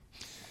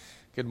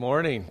Good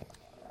morning.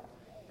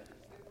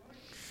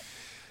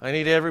 I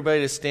need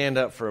everybody to stand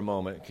up for a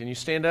moment. Can you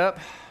stand up?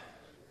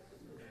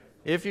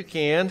 If you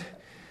can.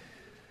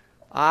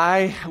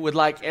 I would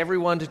like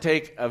everyone to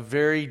take a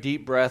very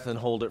deep breath and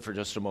hold it for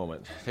just a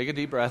moment. Take a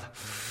deep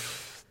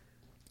breath.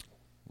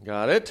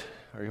 Got it?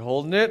 Are you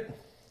holding it?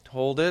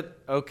 Hold it.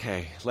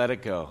 Okay, let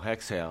it go.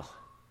 Exhale.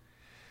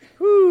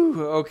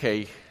 Whew.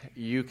 Okay,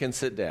 you can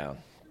sit down.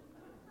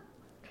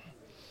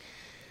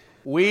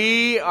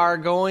 We are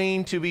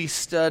going to be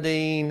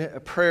studying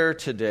prayer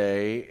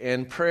today,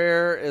 and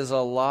prayer is a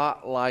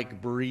lot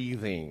like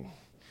breathing.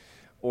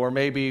 Or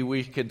maybe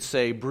we could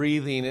say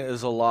breathing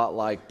is a lot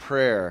like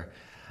prayer.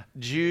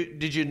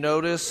 Did you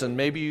notice, and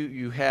maybe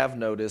you have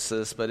noticed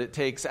this, but it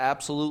takes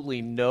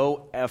absolutely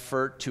no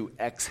effort to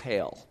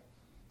exhale.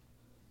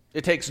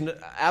 It takes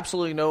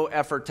absolutely no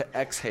effort to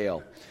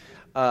exhale.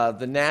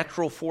 The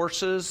natural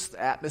forces,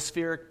 the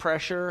atmospheric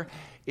pressure,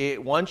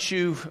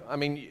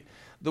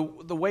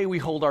 the way we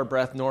hold our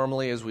breath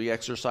normally is we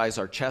exercise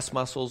our chest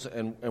muscles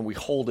and we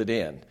hold it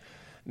in.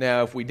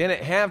 Now, if we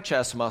didn't have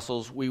chest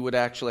muscles, we would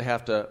actually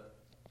have to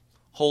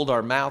hold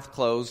our mouth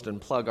closed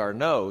and plug our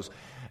nose.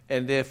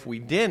 And if we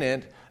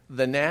didn't,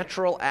 the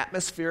natural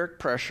atmospheric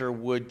pressure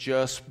would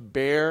just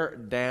bear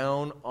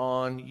down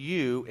on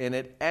you, and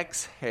it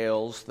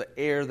exhales the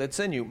air that's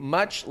in you,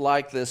 much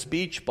like this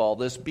beach ball.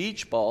 This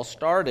beach ball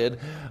started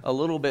a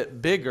little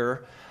bit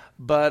bigger,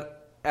 but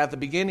at the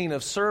beginning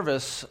of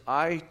service,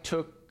 I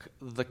took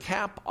the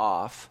cap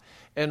off,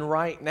 and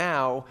right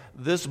now,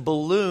 this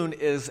balloon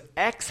is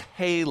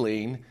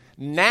exhaling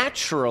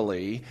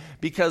naturally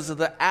because of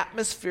the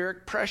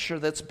atmospheric pressure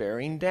that's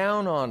bearing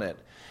down on it.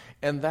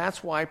 And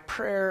that's why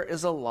prayer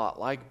is a lot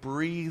like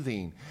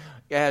breathing.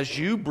 As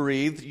you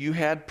breathe, you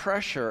had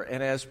pressure,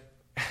 and as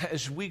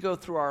we go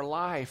through our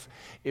life,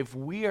 if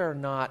we are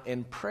not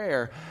in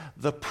prayer,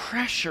 the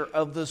pressure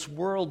of this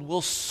world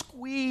will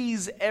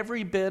squeeze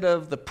every bit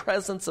of the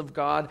presence of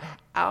God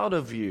out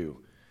of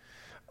you.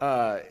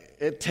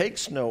 It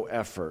takes no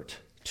effort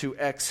to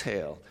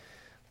exhale.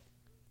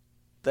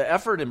 The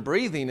effort in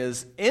breathing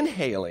is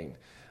inhaling,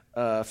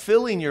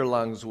 filling your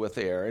lungs with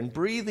air, and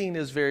breathing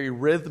is very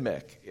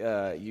rhythmic.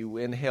 You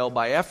inhale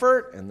by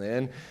effort, and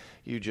then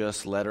you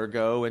just let her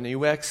go, and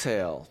you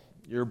exhale.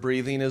 Your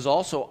breathing is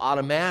also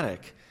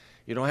automatic.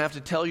 You don't have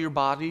to tell your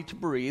body to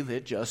breathe,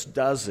 it just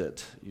does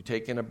it. You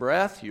take in a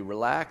breath, you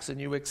relax, and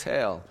you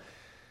exhale.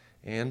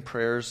 And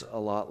prayer's a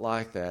lot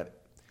like that.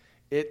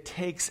 It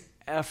takes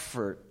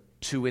effort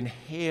to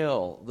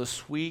inhale the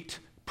sweet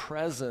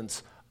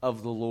presence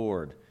of the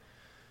Lord.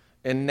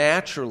 And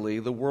naturally,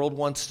 the world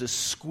wants to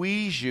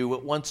squeeze you.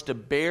 It wants to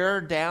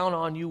bear down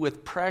on you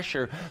with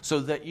pressure so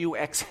that you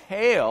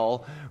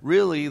exhale,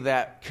 really,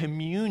 that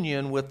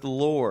communion with the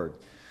Lord.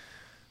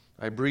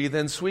 I breathe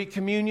in sweet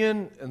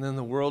communion, and then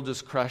the world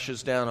just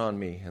crushes down on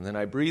me. And then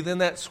I breathe in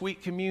that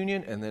sweet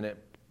communion, and then it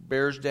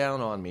bears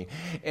down on me.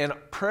 And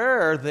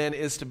prayer, then,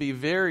 is to be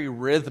very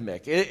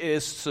rhythmic. It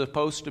is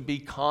supposed to be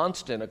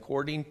constant.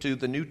 According to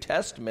the New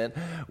Testament,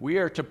 we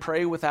are to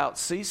pray without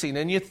ceasing.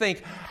 And you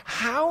think,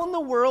 how in the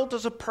world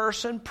does a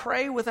person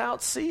pray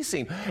without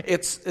ceasing?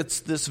 It's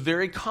this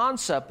very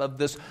concept of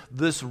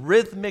this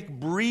rhythmic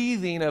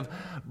breathing, of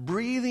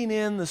breathing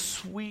in the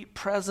sweet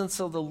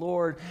presence of the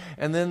Lord,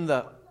 and then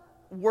the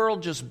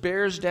world just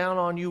bears down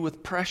on you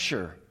with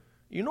pressure.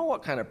 You know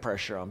what kind of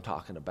pressure I'm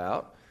talking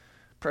about.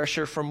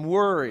 Pressure from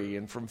worry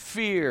and from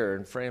fear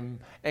and from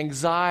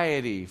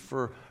anxiety,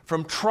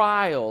 from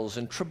trials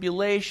and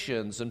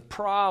tribulations and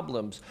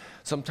problems.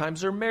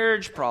 Sometimes they're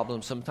marriage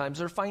problems. Sometimes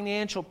they're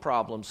financial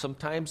problems.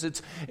 Sometimes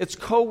it's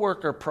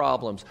coworker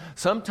problems.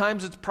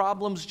 Sometimes it's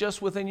problems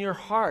just within your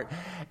heart.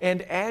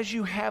 And as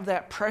you have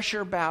that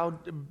pressure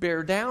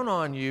bear down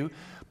on you,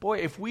 boy,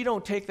 if we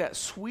don't take that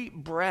sweet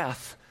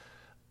breath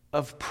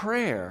of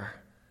prayer,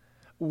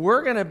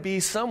 we're going to be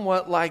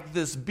somewhat like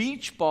this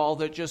beach ball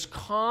that just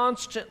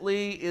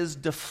constantly is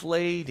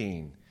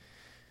deflating.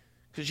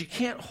 Because you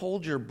can't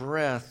hold your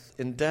breath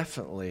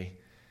indefinitely.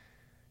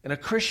 And a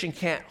Christian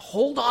can't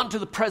hold on to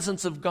the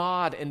presence of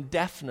God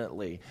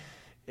indefinitely.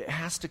 It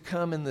has to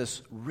come in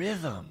this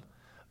rhythm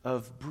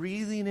of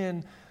breathing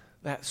in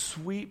that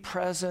sweet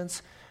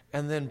presence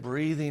and then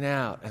breathing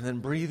out and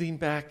then breathing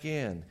back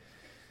in.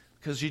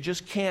 Because you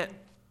just can't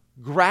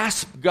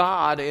grasp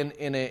God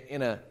in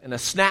a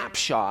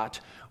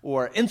snapshot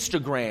or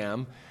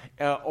Instagram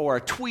or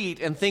a tweet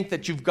and think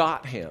that you've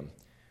got him.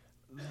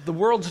 The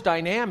world's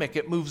dynamic.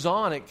 It moves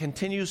on. It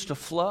continues to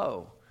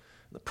flow.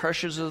 The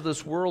pressures of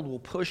this world will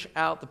push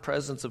out the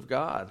presence of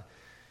God.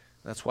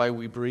 That's why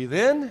we breathe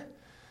in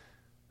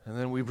and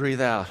then we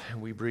breathe out.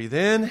 And we breathe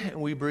in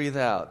and we breathe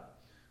out.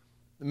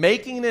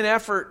 Making an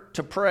effort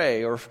to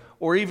pray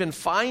or even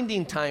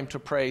finding time to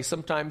pray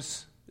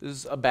sometimes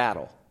is a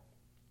battle.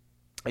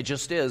 It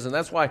just is. And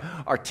that's why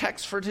our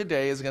text for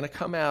today is going to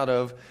come out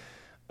of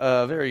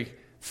a very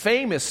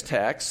famous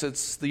text.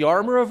 It's the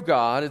armor of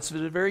God. It's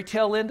the very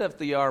tail end of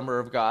the armor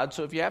of God.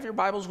 So if you have your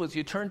Bibles with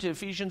you, turn to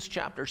Ephesians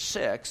chapter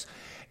 6.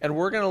 And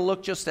we're going to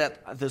look just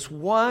at this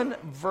one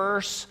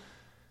verse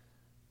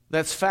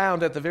that's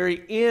found at the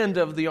very end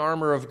of the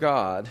armor of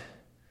God.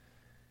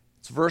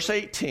 It's verse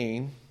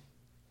 18.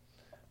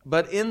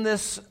 But in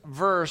this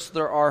verse,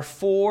 there are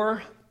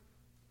 4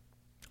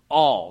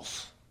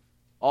 alls.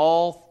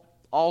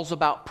 All's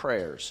about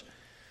prayers.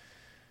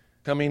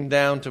 Coming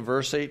down to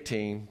verse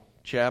 18,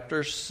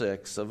 chapter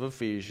 6 of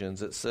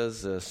Ephesians, it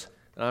says this.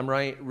 And I'm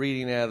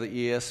reading out of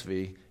the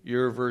ESV.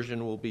 Your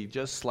version will be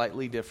just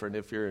slightly different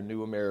if you're a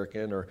New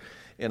American or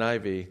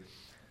NIV. It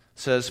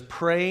says,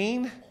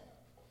 praying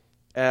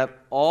at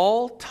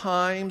all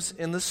times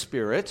in the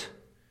Spirit,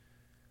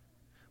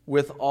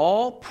 with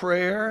all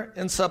prayer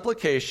and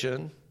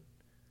supplication,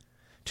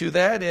 to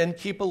that end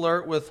keep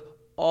alert with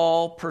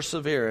all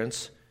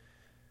perseverance,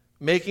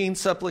 making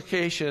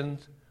supplication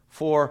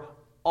for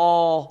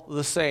all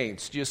the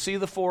saints. Do you see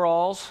the 4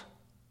 alls?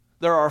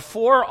 There are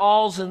 4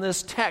 alls in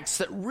this text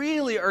that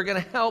really are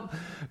going to help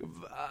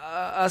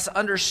us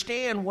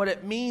understand what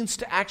it means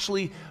to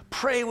actually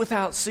pray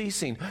without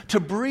ceasing, to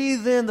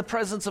breathe in the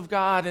presence of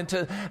God and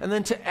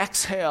then to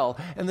exhale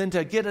and then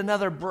to get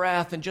another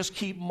breath and just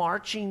keep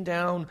marching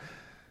down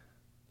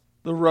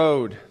the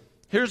road.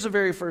 Here's the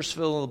very first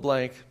fill in the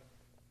blank.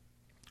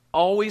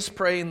 Always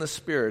pray in the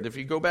Spirit. If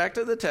you go back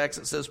to the text,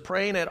 it says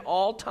praying at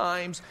all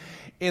times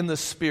in the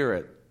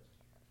Spirit.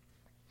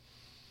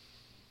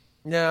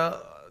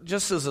 Now,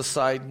 just as a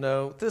side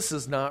note, this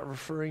is not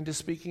referring to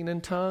speaking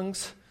in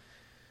tongues.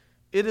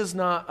 It is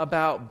not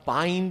about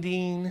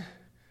binding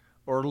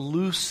or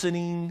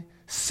loosening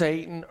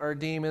Satan or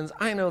demons.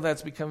 I know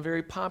that's become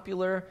very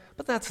popular,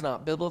 but that's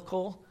not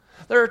biblical.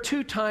 There are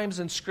 2 times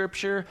in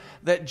Scripture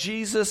that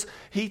Jesus,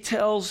 he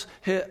tells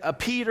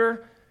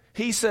Peter,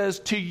 he says,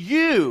 to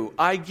you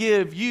I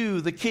give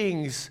you the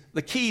keys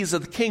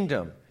of the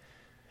kingdom.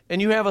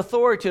 And you have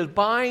authority to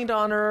bind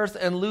on earth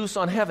and loose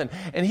on heaven.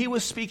 And he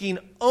was speaking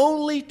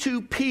only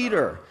to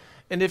Peter.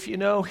 And if you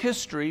know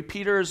history,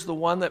 Peter is the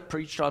one that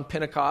preached on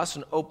Pentecost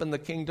and opened the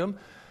kingdom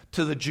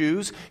to the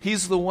Jews.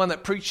 He's the one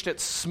that preached at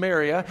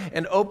Samaria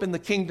and opened the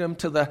kingdom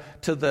to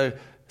the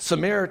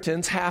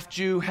Samaritans, half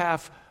Jew,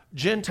 half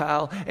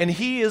Gentile. And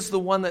he is the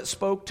one that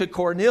spoke to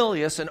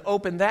Cornelius and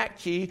opened that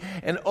key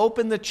and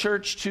opened the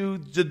church to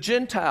the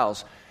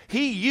Gentiles.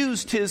 He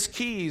used his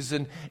keys,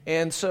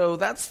 and so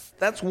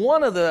that's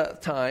one of the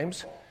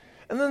times.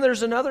 And then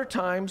there's another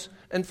times.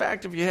 In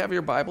fact, if you have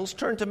your Bibles,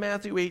 turn to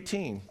Matthew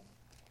 18.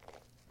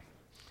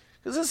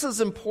 Because this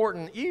is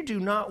important. You do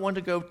not want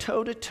to go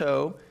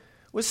toe-to-toe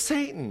with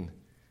Satan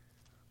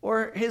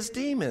or his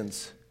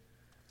demons.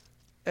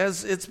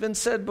 As it's been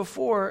said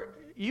before,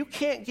 you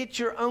can't get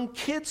your own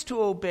kids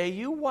to obey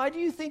you. Why do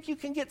you think you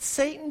can get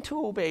Satan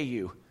to obey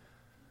you?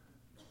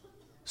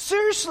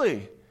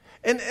 Seriously.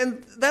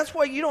 And that's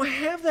why you don't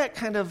have that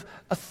kind of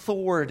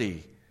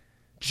authority.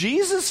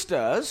 Jesus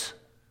does.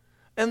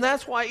 And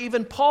that's why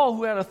even Paul,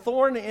 who had a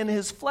thorn in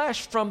his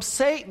flesh from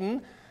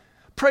Satan,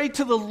 prayed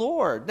to the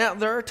Lord. Now,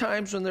 there are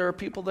times when there are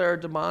people that are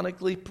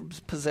demonically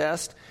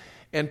possessed,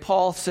 and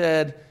Paul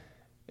said,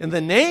 in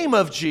the name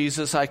of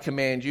Jesus, I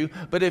command you.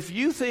 But if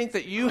you think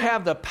that you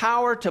have the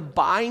power to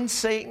bind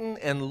Satan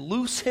and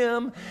loose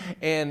him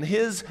and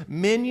his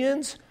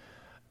minions,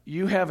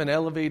 you have an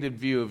elevated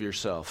view of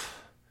yourself.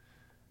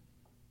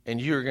 And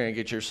you're going to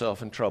get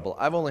yourself in trouble.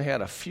 I've only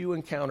had a few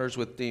encounters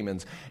with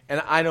demons, and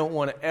I don't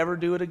want to ever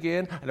do it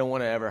again. I don't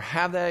want to ever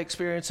have that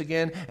experience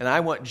again, and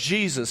I want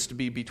Jesus to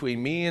be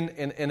between me and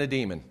a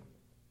demon.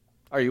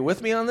 Are you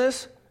with me on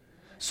this?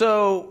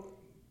 So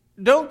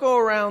don't go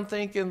around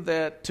thinking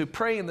that to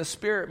pray in the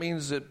Spirit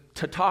means that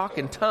to talk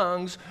in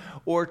tongues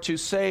or to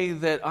say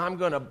that I'm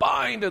going to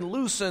bind and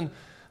loosen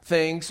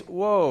things.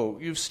 Whoa,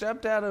 you've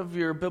stepped out of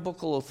your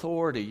biblical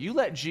authority. You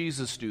let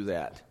Jesus do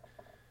that.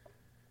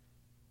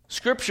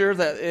 Scripture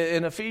that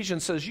in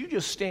Ephesians says you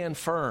just stand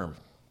firm.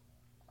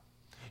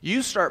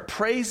 You start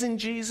praising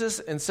Jesus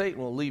and Satan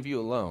will leave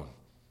you alone.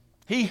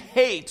 He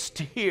hates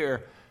to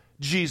hear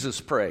Jesus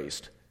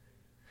praised.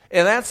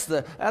 And that's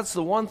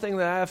the one thing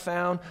that I have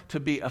found to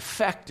be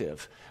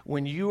effective.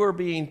 When you are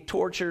being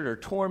tortured or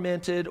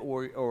tormented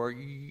or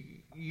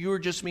you're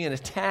just being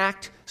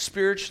attacked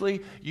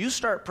spiritually, you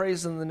start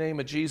praising the name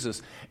of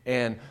Jesus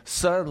and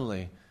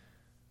suddenly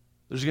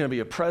there's going to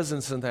be a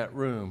presence in that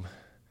room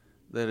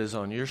that is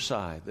on your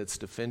side, that's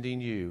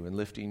defending you and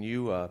lifting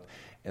you up,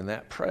 and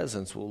that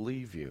presence will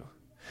leave you.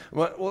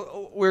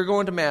 Well, we're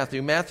going to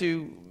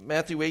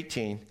Matthew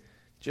 18,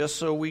 just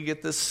so we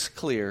get this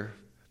clear.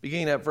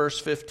 Beginning at verse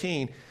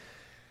 15.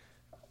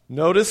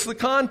 Notice the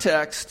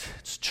context.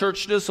 It's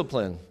church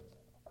discipline.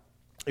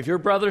 If your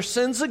brother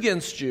sins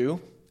against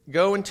you,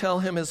 go and tell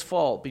him his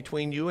fault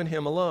between you and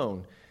him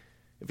alone.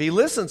 If he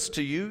listens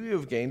to you, you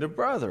have gained a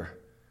brother.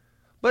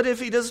 But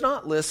if he does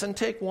not listen,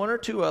 take 1 or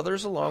 2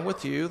 others along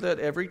with you, that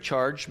every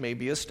charge may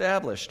be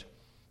established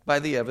by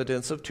the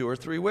evidence of 2 or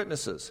 3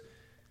 witnesses.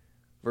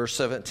 Verse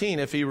 17,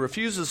 if he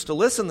refuses to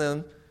listen,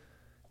 then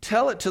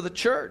tell it to the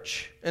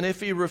church. And if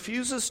he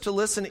refuses to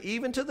listen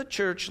even to the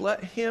church,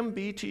 let him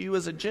be to you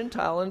as a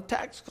Gentile and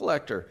tax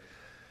collector.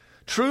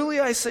 Truly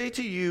I say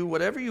to you,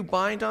 whatever you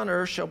bind on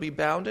earth shall be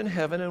bound in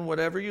heaven, and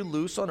whatever you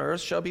loose on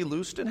earth shall be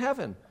loosed in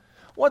heaven.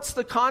 What's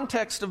the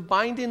context of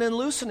binding and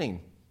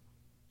loosening?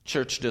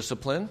 Church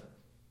discipline.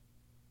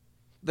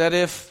 That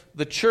if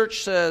the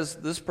church says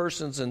this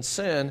person's in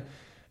sin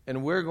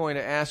and we're going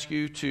to ask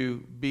you to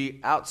be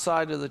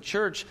outside of the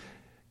church,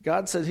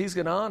 God says He's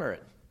going to honor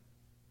it.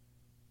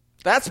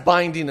 That's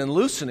binding and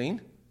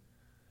loosening.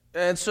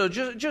 And so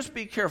just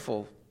be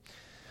careful.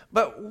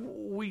 But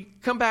we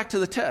come back to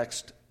the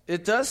text.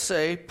 It does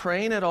say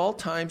praying at all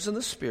times in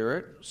the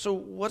Spirit. So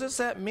what does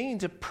that mean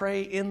to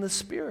pray in the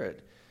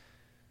Spirit?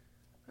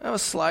 I have a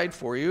slide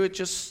for you. It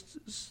just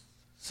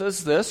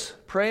says this: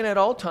 praying at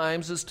all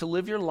times is to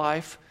live your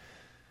life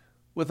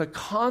with a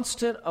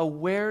constant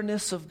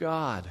awareness of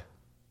God.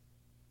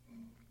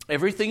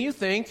 Everything you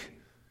think,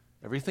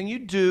 everything you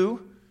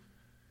do,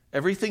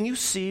 everything you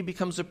see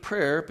becomes a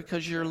prayer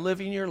because you're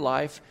living your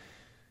life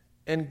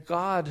in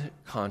God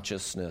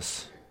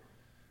consciousness.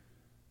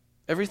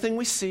 Everything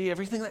we see,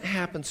 everything that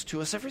happens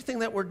to us, everything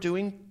that we're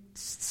doing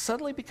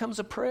suddenly becomes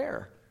a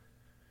prayer.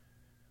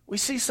 We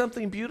see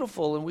something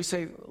beautiful and we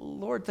say,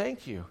 Lord,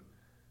 thank you.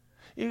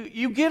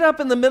 You get up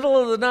in the middle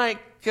of the night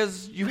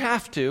because you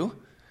have to.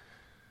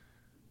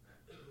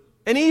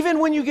 And even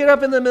when you get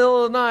up in the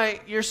middle of the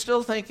night, you're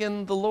still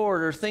thanking the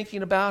Lord or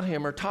thinking about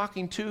Him or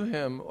talking to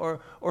Him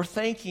or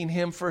thanking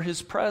Him for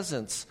His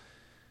presence.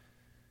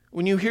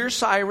 When you hear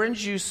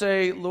sirens, you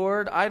say,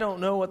 Lord, I don't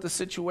know what the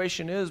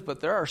situation is, but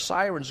there are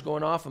sirens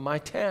going off in my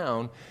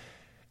town,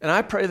 and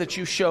I pray that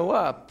you show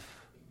up.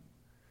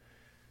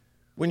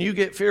 When you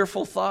get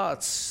fearful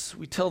thoughts,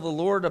 we tell the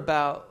Lord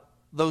about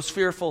those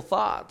fearful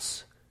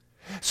thoughts.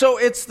 So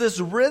it's this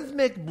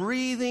rhythmic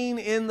breathing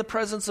in the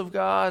presence of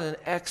God and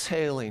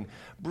exhaling.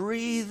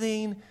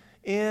 Breathing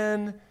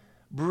in,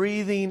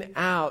 breathing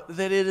out.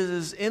 That it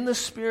is in the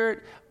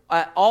Spirit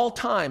at all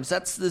times.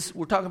 That's this.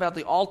 We're talking about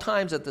the all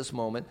times at this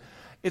moment.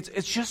 It's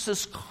just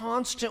this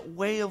constant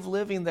way of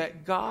living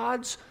that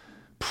God's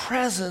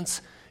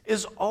presence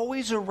is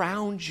always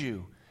around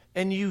you.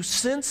 And you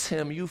sense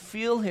Him, you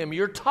feel Him,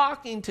 you're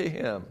talking to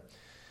Him.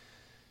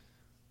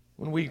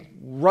 When we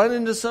run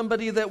into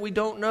somebody that we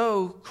don't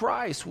know,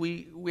 Christ,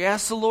 we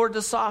ask the Lord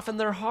to soften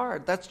their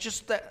heart. That's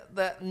just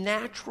that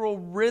natural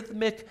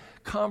rhythmic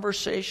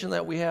conversation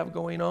that we have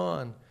going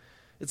on.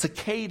 It's a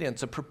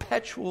cadence, a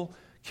perpetual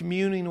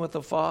communing with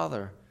the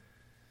Father.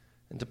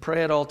 And to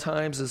pray at all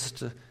times is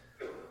to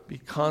be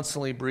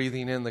constantly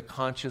breathing in the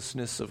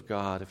consciousness of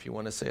God, if you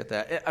want to say it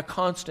that. A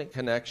constant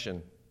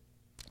connection.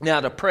 Now,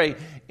 to pray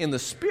in the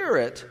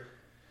Spirit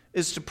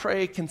is to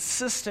pray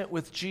consistent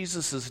with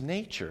Jesus'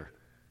 nature.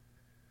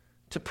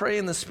 To pray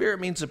in the Spirit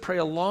means to pray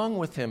along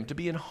with Him, to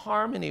be in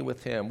harmony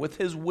with Him, with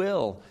His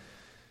will,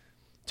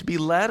 to be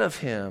led of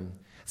Him.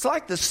 It's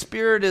like the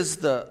Spirit is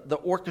the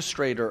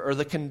orchestrator or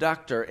the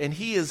conductor, and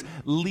He is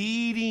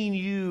leading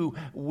you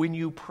when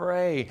you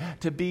pray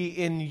to be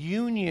in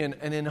union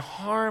and in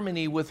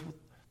harmony with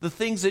the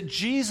things that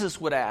Jesus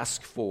would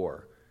ask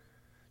for.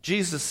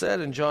 Jesus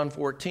said in John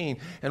 14,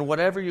 "And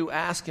whatever you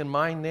ask in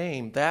my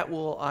name, that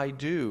will I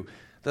do,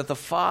 that the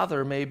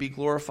Father may be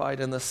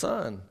glorified in the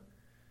Son."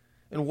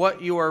 And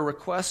what you are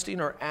requesting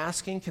or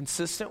asking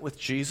consistent with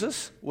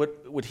Jesus?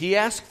 Would He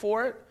ask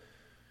for it?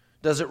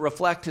 Does it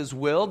reflect His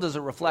will? Does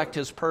it reflect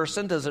His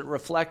person? Does it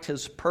reflect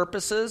His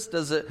purposes?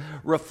 Does it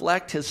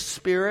reflect His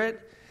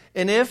Spirit?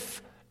 And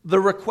if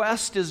the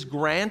request is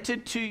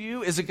granted to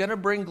you, is it going to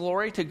bring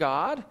glory to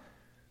God?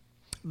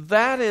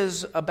 That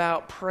is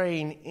about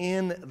praying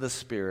in the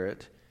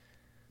Spirit.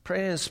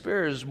 Praying in the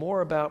Spirit is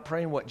more about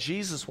praying what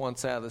Jesus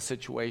wants out of the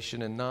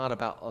situation and not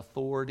about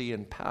authority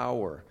and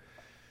power.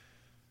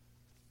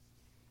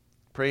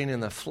 Praying in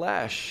the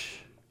flesh,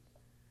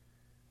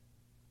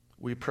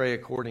 we pray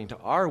according to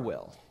our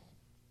will.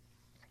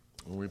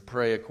 And we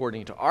pray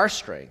according to our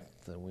strength.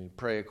 And we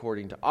pray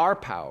according to our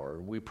power.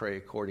 And we pray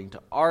according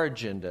to our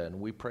agenda. And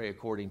we pray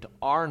according to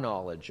our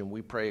knowledge. And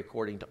we pray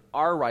according to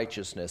our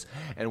righteousness.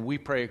 And we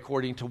pray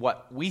according to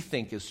what we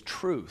think is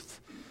truth.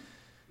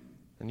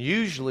 And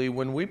usually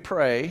when we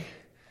pray,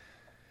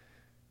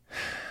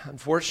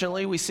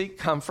 unfortunately, we seek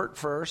comfort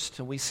first.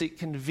 And we seek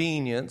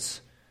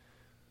convenience.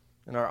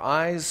 And our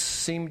eyes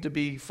seem to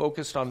be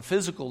focused on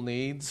physical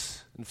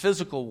needs and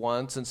physical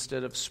wants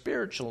instead of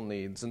spiritual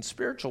needs and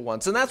spiritual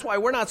wants. And that's why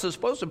we're not so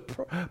supposed to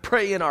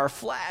pray in our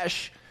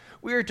flesh.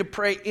 We are to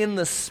pray in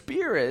the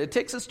Spirit. It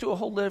takes us to a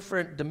whole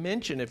different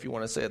dimension, if you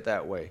want to say it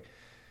that way.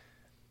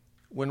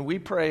 When we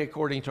pray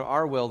according to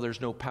our will,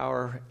 there's no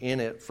power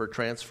in it for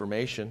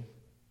transformation.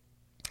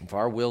 If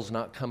our will's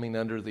not coming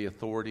under the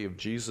authority of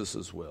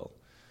Jesus' will.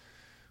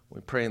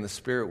 When we pray in the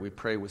Spirit, we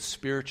pray with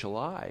spiritual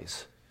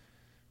eyes.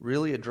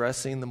 Really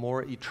addressing the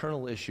more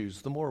eternal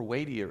issues, the more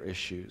weightier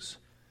issues.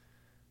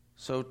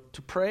 So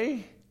to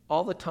pray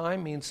all the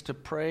time means to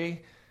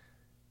pray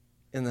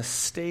in the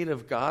state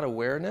of God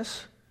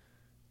awareness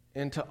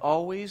and to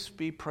always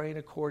be praying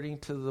according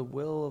to the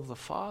will of the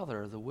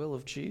Father, the will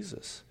of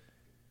Jesus.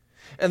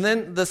 And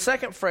then the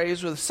second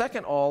phrase, or the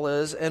second all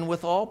is, and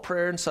with all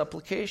prayer and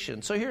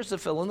supplication. So here's the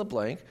fill in the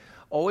blank.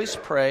 Always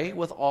pray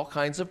with all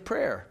kinds of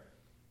prayer.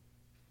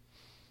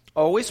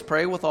 Always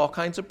pray with all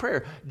kinds of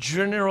prayer.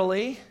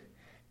 Generally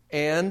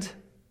and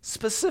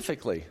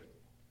specifically.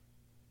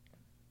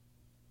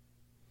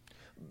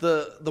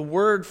 The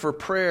word for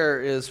prayer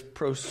is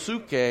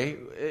prosuke.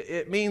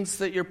 It means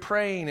that you're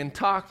praying and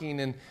talking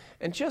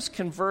and just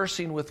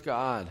conversing with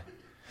God.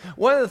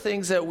 One of the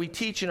things that we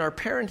teach in our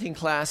parenting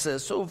class that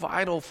is so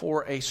vital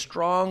for a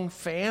strong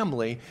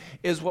family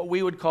is what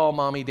we would call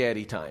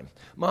mommy-daddy time.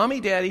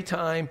 Mommy-daddy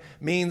time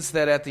means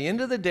that at the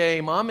end of the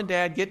day, mom and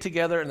dad get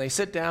together and they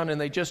sit down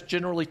and they just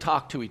generally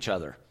talk to each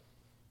other.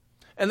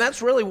 And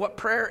that's really what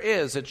prayer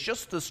is. It's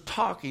just this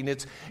talking.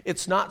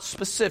 It's not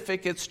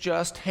specific. It's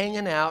just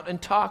hanging out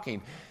and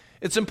talking.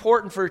 It's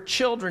important for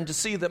children to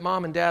see that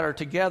mom and dad are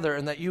together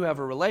and that you have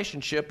a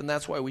relationship, and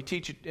that's why we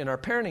teach it in our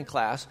parenting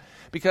class,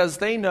 because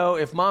they know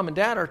if mom and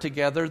dad are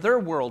together, their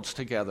world's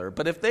together.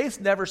 But if they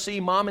never see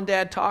mom and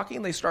dad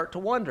talking, they start to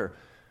wonder.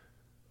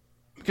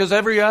 Because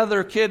every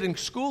other kid in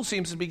school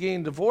seems to be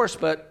getting divorced,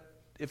 but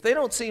if they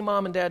don't see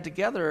mom and dad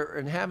together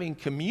and having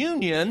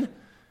communion,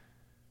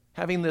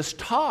 having this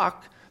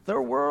talk,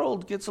 their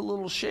world gets a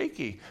little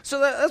shaky. So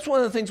that's one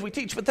of the things we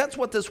teach, but that's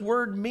what this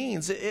word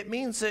means. It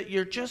means that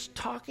you're just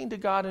talking to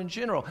God in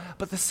general.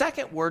 But the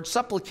second word,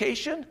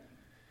 supplication,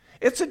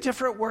 it's a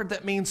different word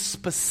that means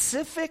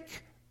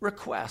specific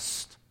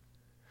request.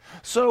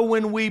 So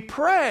when we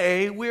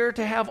pray, we're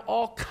to have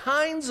all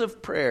kinds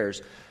of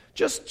prayers,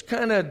 just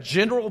kind of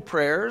general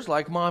prayers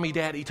like mommy,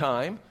 daddy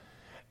time,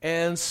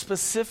 and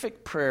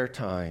specific prayer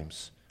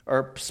times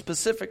or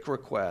specific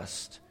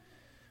requests.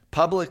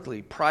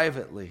 Publicly,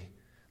 privately,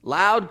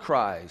 loud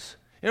cries.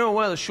 You know,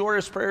 one of the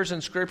shortest prayers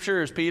in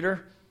Scripture is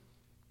Peter.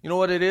 You know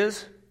what it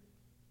is?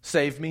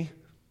 Save me.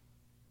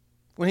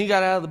 When he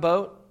got out of the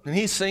boat and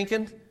he's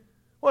sinking,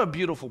 what a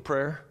beautiful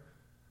prayer.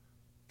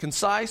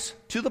 Concise,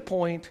 to the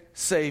point,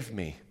 save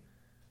me.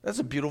 That's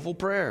a beautiful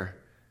prayer.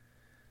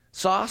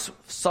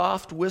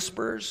 Soft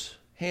whispers,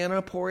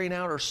 Hannah pouring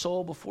out her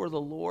soul before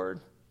the Lord.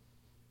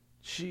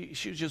 She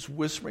was just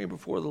whispering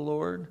before the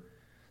Lord.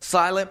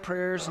 Silent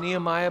prayers,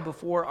 Nehemiah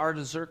before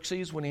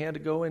Artaxerxes when he had to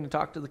go in and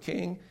talk to the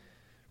king.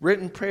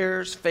 Written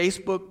prayers,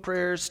 Facebook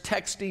prayers,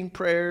 texting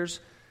prayers,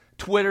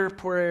 Twitter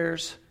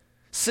prayers,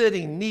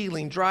 sitting,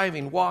 kneeling,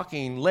 driving,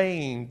 walking,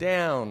 laying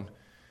down,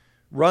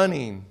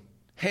 running,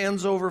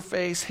 hands over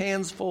face,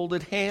 hands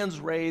folded, hands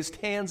raised,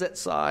 hands at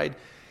side,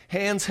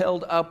 hands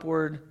held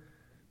upward,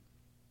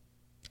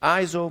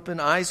 eyes open,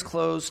 eyes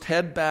closed,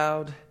 head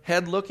bowed,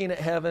 head looking at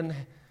heaven,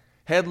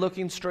 head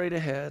looking straight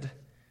ahead.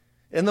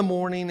 In the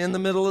morning, in the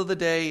middle of the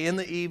day, in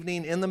the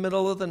evening, in the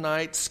middle of the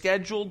night,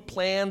 scheduled,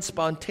 planned,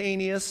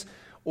 spontaneous,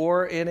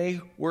 or in a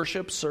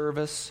worship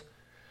service,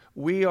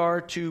 we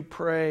are to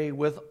pray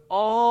with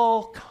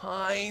all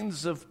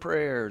kinds of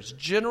prayers,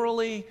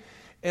 generally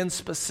and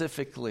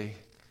specifically.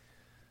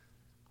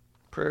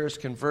 Prayers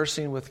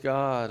conversing with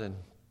God and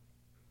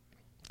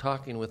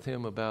talking with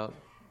Him about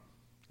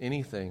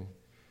anything.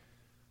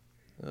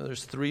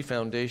 There's three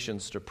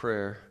foundations to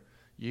prayer: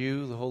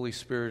 you, the Holy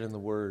Spirit, and the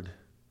Word.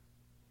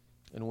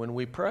 And when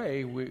we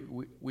pray,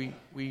 we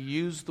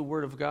use the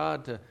Word of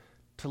God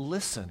to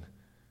listen.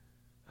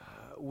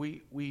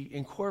 We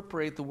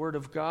incorporate the Word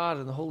of God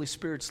and the Holy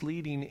Spirit's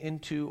leading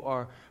into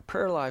our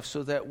prayer life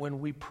so that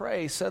when we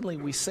pray, suddenly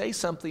we say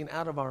something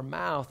out of our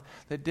mouth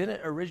that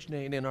didn't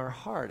originate in our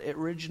heart. It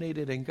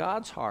originated in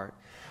God's heart.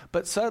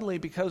 But suddenly,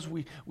 because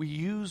we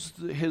use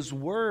His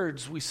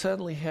words, we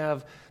suddenly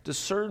have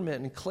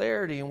discernment and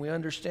clarity, and we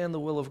understand the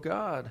will of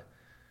God.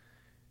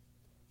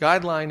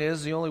 Guideline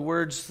is the only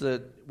words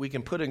that we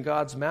can put in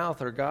God's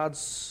mouth are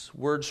God's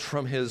words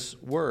from His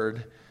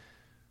Word.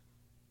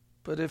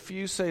 But if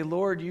you say,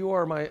 Lord, you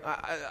are my...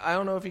 I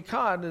don't know if you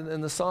caught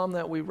in the psalm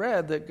that we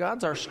read that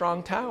God's our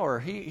strong tower.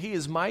 He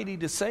is mighty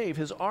to save.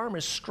 His arm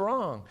is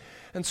strong.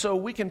 And so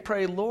we can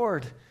pray,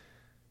 Lord,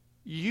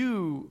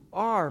 you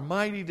are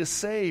mighty to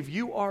save.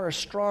 You are a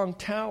strong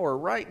tower.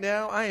 Right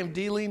now I am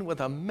dealing with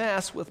a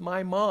mess with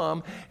my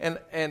mom, and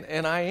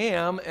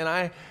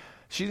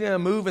she's going to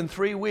move in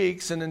 3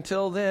 weeks, and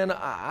until then,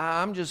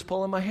 I'm just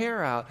pulling my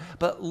hair out.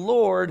 But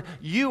Lord,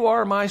 you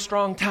are my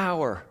strong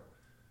tower.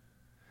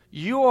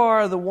 You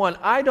are the one.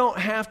 I don't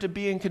have to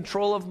be in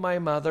control of my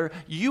mother.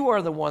 You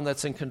are the one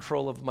that's in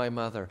control of my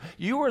mother.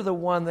 You are the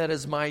one that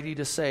is mighty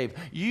to save.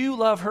 You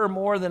love her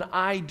more than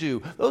I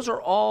do. Those are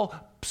all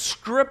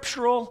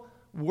scriptural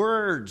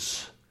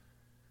words.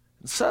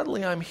 And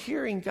suddenly I'm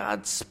hearing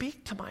God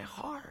speak to my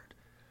heart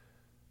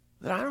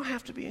that I don't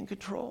have to be in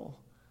control.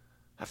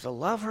 I have to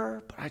love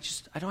her, but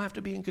I don't have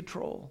to be in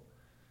control.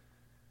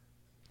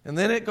 And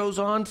then it goes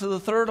on to the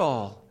third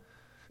all.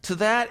 To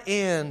that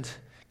end,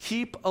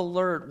 keep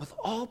alert with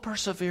all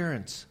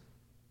perseverance.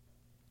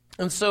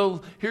 And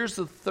so here's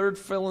the third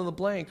fill in the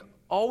blank.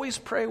 Always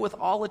pray with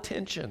all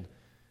attention.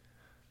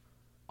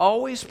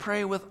 Always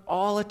pray with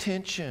all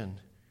attention.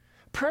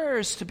 Prayer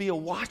is to be a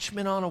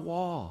watchman on a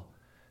wall,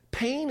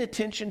 paying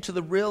attention to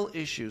the real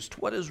issues, to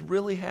what is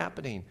really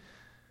happening,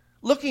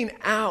 looking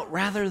out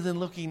rather than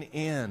looking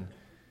in.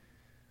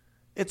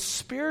 It's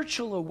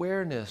spiritual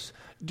awareness.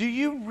 Do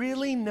you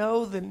really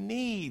know the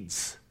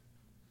needs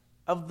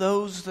of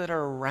those that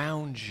are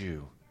around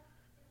you?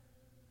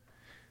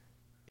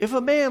 If a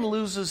man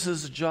loses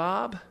his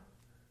job,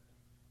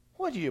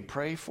 what do you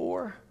pray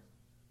for?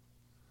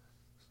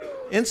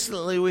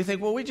 Instantly we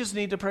think, well, we just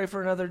need to pray for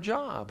another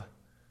job.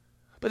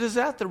 But is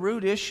that the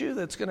root issue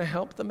that's going to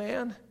help the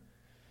man?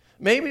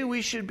 Maybe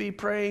we should be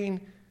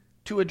praying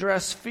to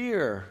address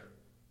fear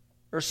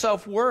or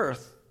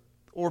self-worth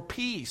or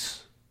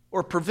peace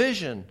or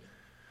provision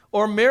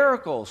or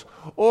miracles.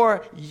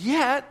 Or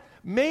yet,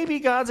 maybe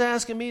God's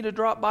asking me to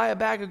drop by a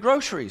bag of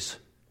groceries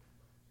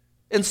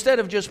instead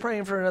of just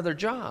praying for another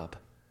job.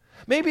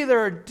 Maybe there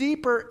are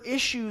deeper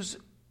issues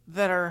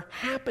that are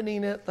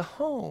happening at the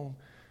home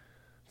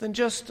than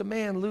just a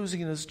man losing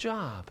his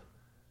job.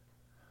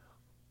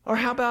 Or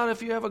how about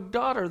if you have a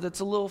daughter that's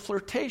a little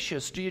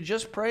flirtatious? Do you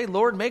just pray,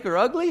 Lord, make her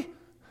ugly?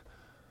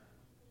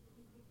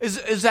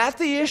 Is that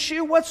the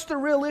issue? What's the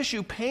real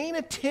issue? Paying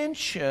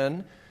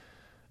attention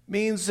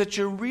means that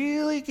you're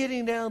really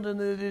getting down to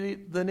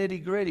the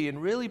nitty-gritty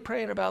and really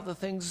praying about the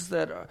things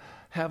that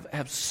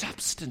have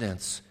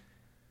substance.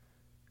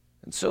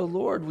 And so,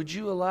 Lord, would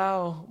you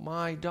allow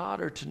my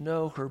daughter to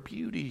know her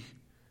beauty?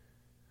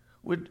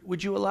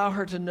 Would you allow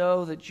her to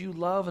know that you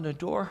love and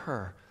adore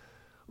her?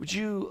 Would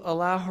you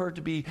allow her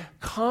to be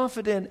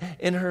confident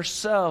in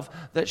herself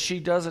that she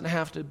doesn't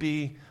have to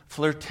be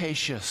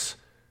flirtatious?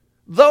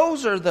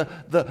 Those are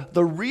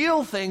the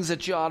real things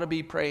that you ought to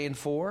be praying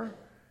for.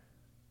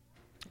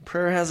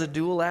 Prayer has a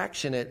dual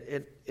action.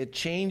 It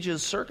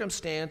changes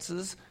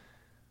circumstances,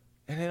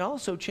 and it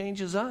also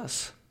changes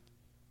us.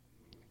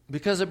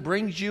 Because it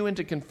brings you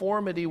into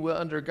conformity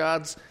under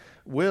God's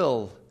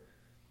will.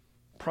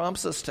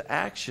 Prompts us to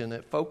action.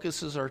 It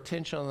focuses our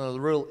attention on the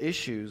real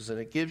issues, and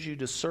it gives you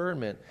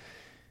discernment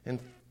and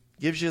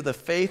gives you the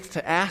faith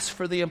to ask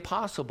for the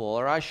impossible.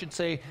 Or I should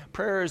say,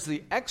 prayer is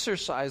the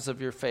exercise of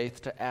your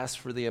faith to ask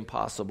for the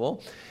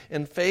impossible,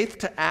 and faith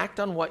to act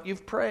on what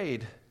you've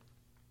prayed.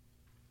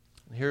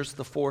 And here's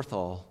the fourth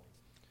all: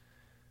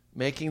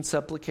 making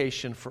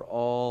supplication for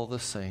all the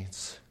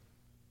saints.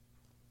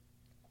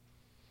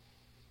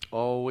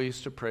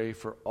 Always to pray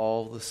for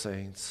all the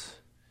saints.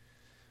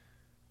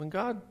 When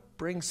God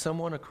brings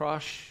someone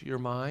across your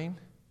mind,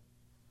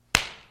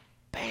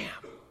 bam,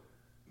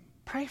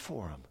 pray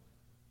for them.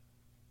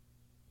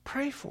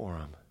 Pray for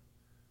them.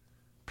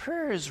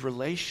 Prayer is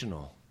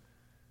relational.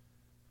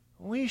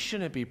 We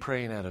shouldn't be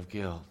praying out of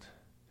guilt,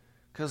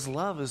 because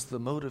love is the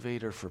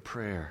motivator for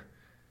prayer.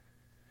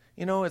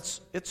 You know,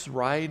 it's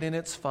right and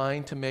it's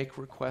fine to make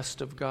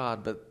request of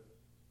God, but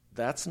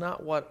that's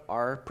not what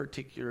our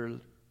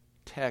particular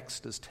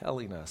text is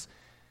telling us.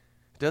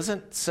 It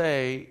doesn't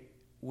say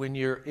when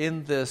you're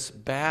in this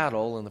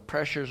battle and the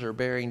pressures are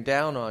bearing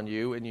down on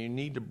you and you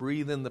need to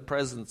breathe in the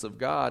presence of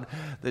God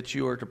that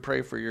you are to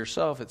pray for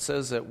yourself. It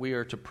says that we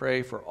are to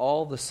pray for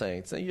all the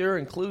saints. And you're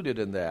included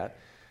in that.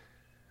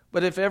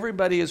 But if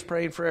everybody is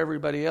praying for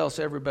everybody else,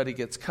 everybody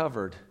gets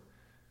covered.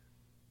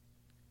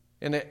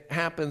 And it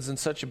happens in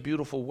such a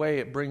beautiful way.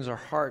 It brings our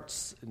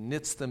hearts and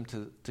knits them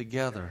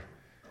together.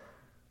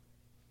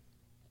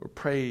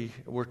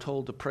 We're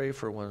told to pray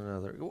for one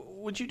another.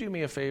 Would you do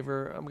me a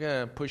favor? I'm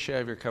going to push you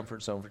out of your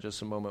comfort zone for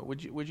just a moment.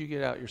 Would you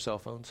get out your cell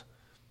phones?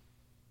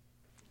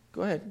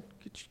 Go ahead.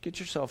 Get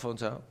your cell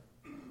phones out.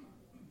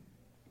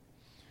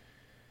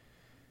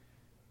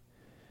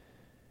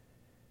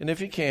 And if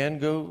you can,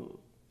 go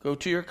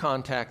to your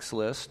contacts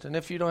list. And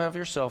if you don't have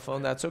your cell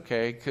phone, that's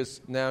okay,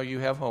 because now you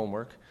have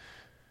homework.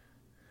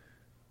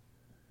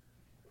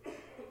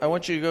 I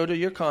want you to go to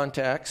your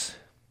contacts.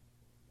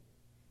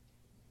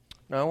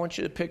 Now, I want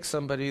you to pick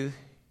somebody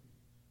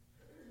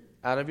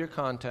out of your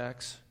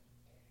contacts,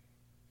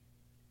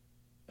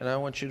 and I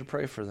want you to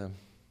pray for them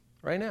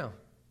right now.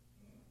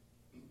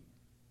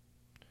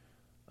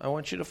 I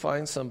want you to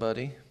find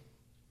somebody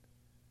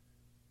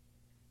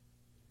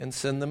and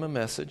send them a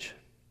message.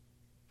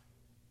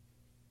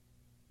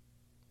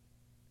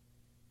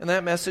 And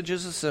that message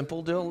is as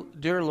simple: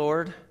 Dear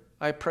Lord,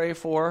 I pray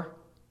for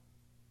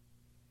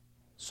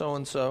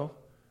so-and-so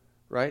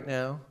right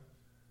now.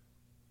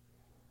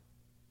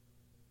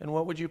 And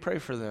what would you pray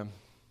for them?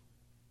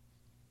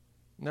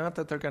 Not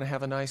that they're going to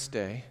have a nice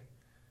day,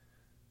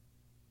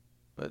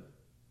 but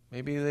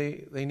maybe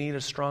they need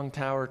a strong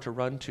tower to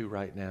run to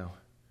right now.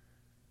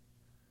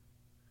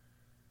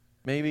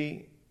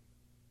 Maybe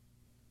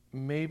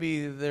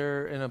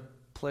they're in a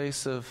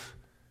place of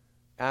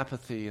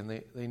apathy and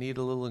they need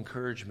a little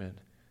encouragement.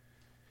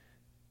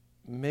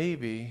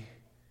 Maybe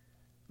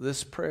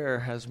this prayer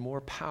has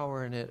more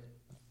power in it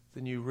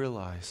than you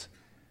realize.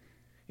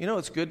 You know,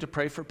 it's good to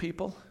pray for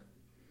people.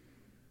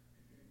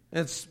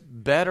 It's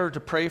better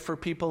to pray for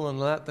people and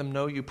let them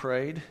know you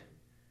prayed.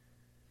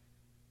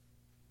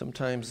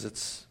 Sometimes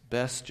it's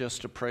best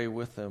just to pray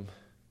with them.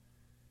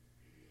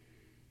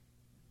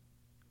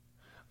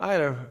 I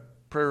had a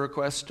prayer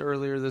request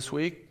earlier this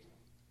week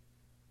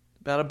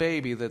about a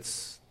baby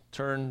that's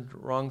turned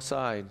wrong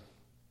side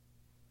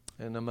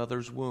in a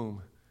mother's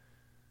womb.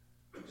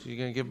 She's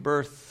going to give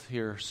birth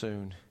here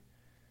soon.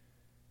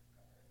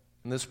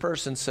 And this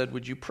person said,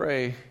 would you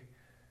pray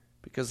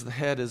because the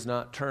head is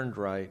not turned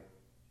right?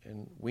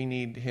 And we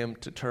need him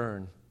to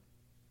turn.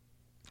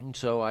 And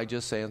so I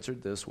just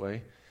answered this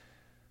way,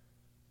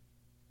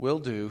 will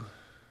do.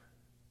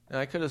 And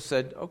I could have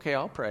said, okay,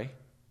 I'll pray.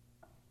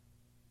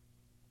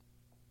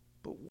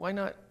 But why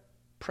not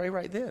pray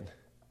right then?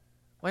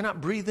 Why not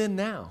breathe in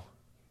now?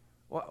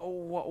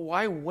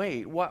 Why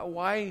wait?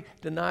 Why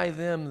deny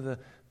them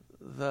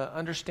the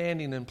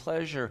understanding and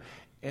pleasure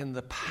and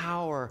the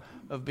power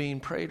of being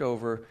prayed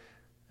over?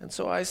 And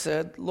so I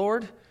said,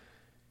 Lord,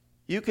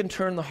 you can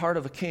turn the heart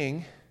of a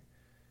king,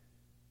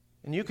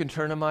 and you can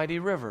turn a mighty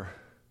river.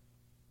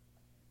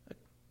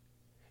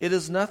 It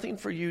is nothing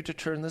for you to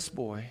turn this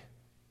boy.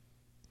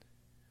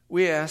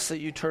 We ask that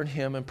you turn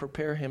him and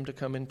prepare him to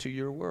come into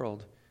your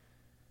world.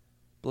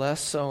 Bless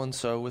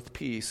so-and-so with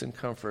peace and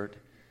comfort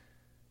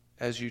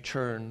as you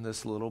turn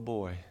this little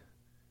boy.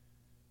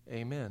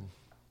 Amen.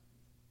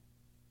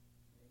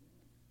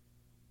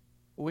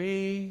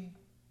 We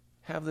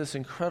have this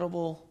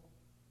incredible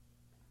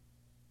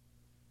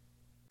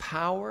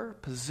power,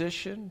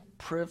 position,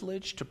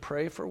 privilege to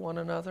pray for one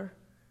another.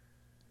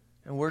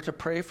 And we're to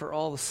pray for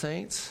all the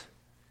saints.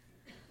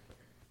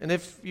 And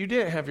if you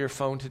didn't have your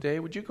phone today,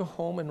 would you go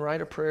home and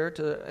write a prayer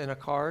in a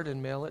card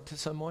and mail it to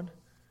someone?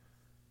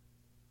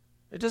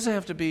 It doesn't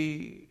have to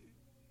be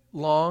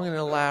long and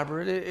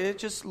elaborate. It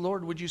just,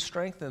 Lord, would you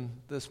strengthen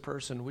this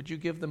person? Would you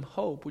give them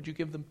hope? Would you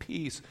give them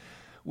peace?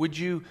 Would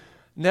you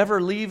never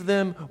leave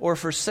them or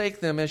forsake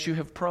them as you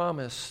have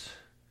promised?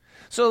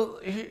 So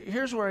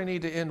here's where I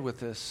need to end with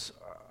this.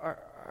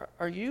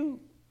 Are you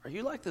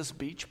like this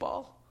beach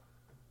ball?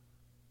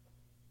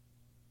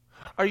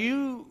 Are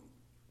you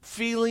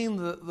feeling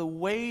the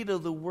weight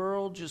of the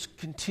world just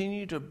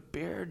continue to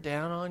bear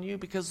down on you?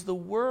 Because the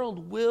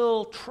world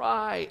will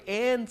try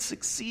and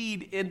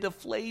succeed in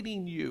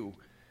deflating you.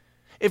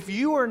 If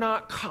you are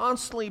not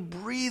constantly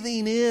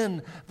breathing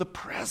in the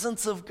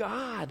presence of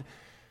God,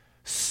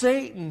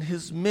 Satan,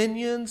 his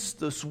minions,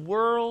 this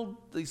world,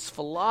 these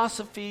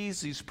philosophies,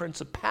 these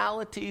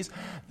principalities,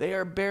 they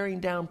are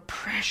bearing down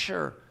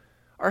pressure.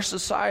 Our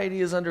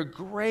society is under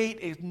great,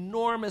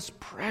 enormous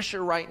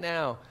pressure right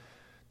now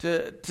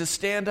to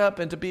stand up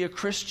and to be a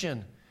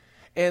Christian.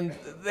 And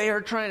they are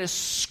trying to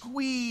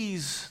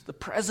squeeze the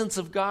presence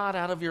of God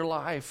out of your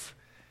life.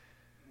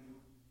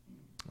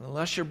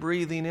 Unless you're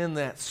breathing in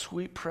that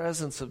sweet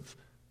presence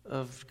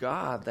of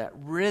God, that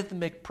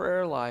rhythmic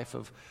prayer life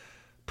of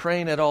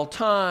praying at all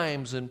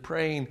times and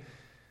praying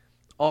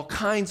all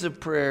kinds of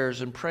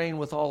prayers and praying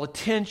with all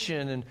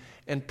attention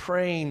and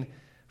praying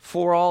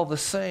for all the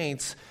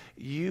saints,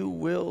 you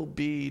will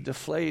be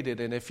deflated.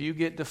 And if you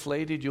get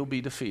deflated, you'll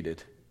be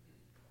defeated.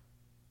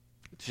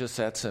 It's just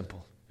that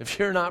simple. If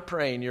you're not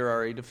praying, you're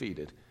already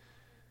defeated.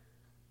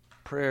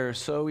 Prayer is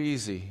so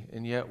easy,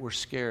 and yet we're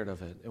scared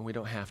of it, and we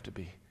don't have to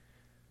be.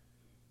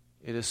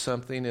 It is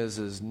something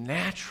as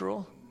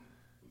natural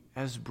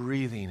as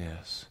breathing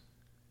is.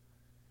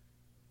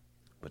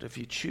 But if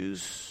you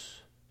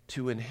choose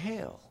to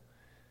inhale,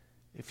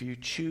 if you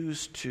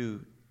choose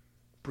to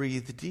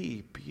breathe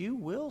deep, you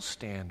will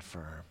stand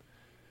firm.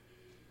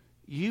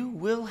 You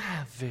will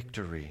have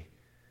victory.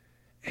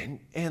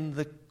 And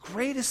the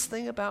greatest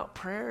thing about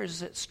prayer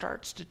is it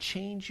starts to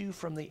change you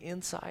from the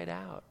inside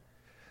out.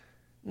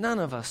 None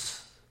of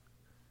us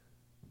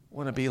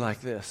want to be like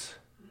this,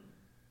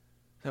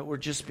 that we're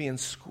just being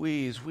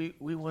squeezed.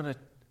 We want to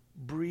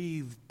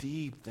breathe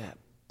deep that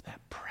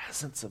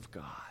presence of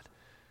God.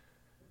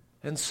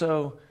 And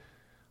so,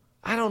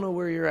 I don't know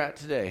where you're at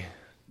today.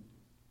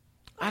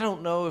 I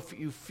don't know if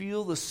you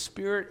feel the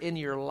Spirit in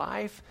your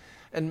life,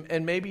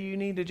 and maybe you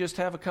need to just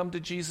have a come to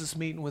Jesus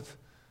meeting with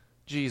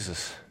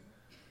Jesus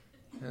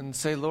and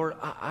say, Lord,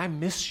 I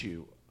miss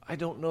you. I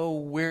don't know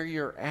where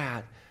you're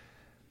at.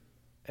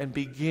 And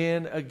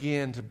begin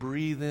again to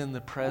breathe in the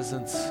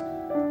presence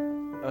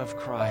of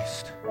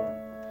Christ.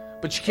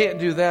 But you can't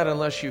do that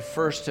unless you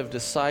first have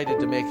decided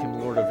to make him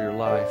Lord of your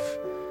life.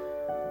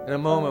 In a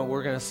moment,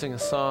 we're going to sing a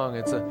song.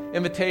 It's an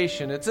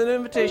invitation. It's an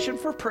invitation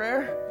for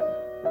prayer.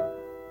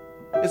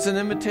 It's an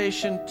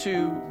invitation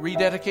to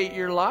rededicate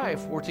your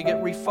life or to get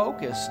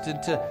refocused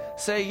and to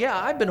say, yeah,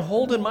 I've been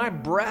holding my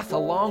breath a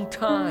long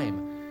time,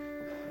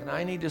 and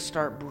I need to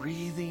start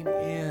breathing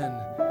in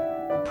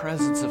the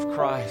presence of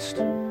Christ.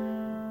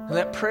 And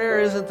that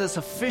prayer isn't this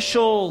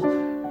official,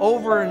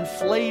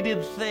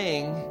 overinflated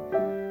thing,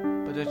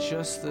 but it's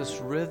just this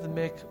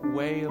rhythmic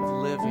way of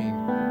living,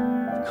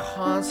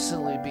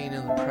 constantly being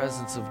in the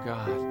presence of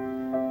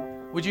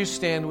God. Would you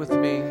stand with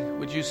me?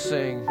 Would you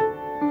sing?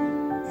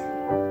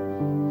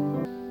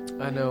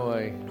 I know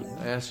I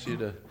asked you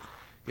to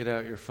get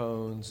out your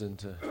phones and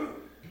to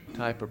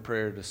type a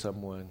prayer to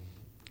someone.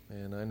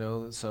 And I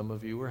know that some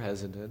of you were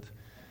hesitant.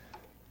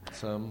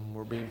 Some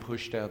were being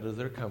pushed out of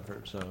their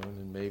comfort zone,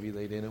 and maybe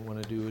they didn't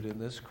want to do it in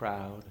this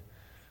crowd.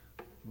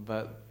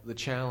 But the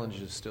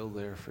challenge is still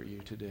there for you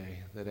today,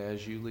 that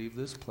as you leave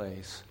this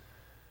place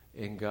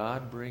and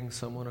God brings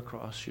someone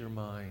across your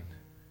mind,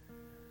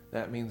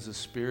 that means the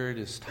Spirit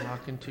is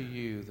talking to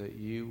you that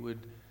you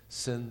would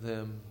send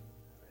them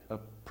a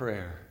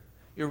prayer.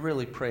 You're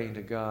really praying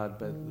to God,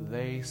 but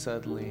they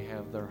suddenly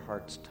have their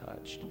hearts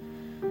touched.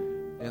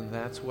 And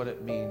that's what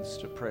it means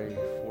to pray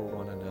for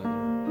one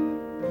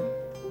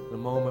another. The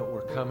moment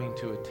we're coming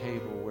to a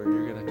table where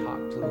you're going to talk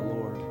to the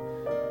Lord,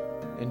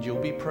 and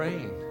you'll be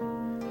praying,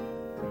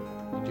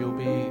 and you'll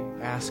be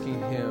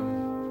asking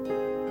Him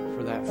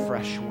for that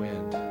fresh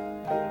wind,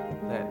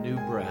 that new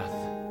breath,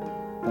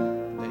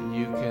 that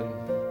you can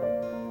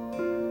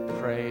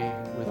pray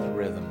with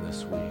rhythm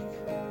this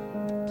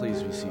week.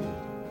 Please be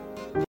seated.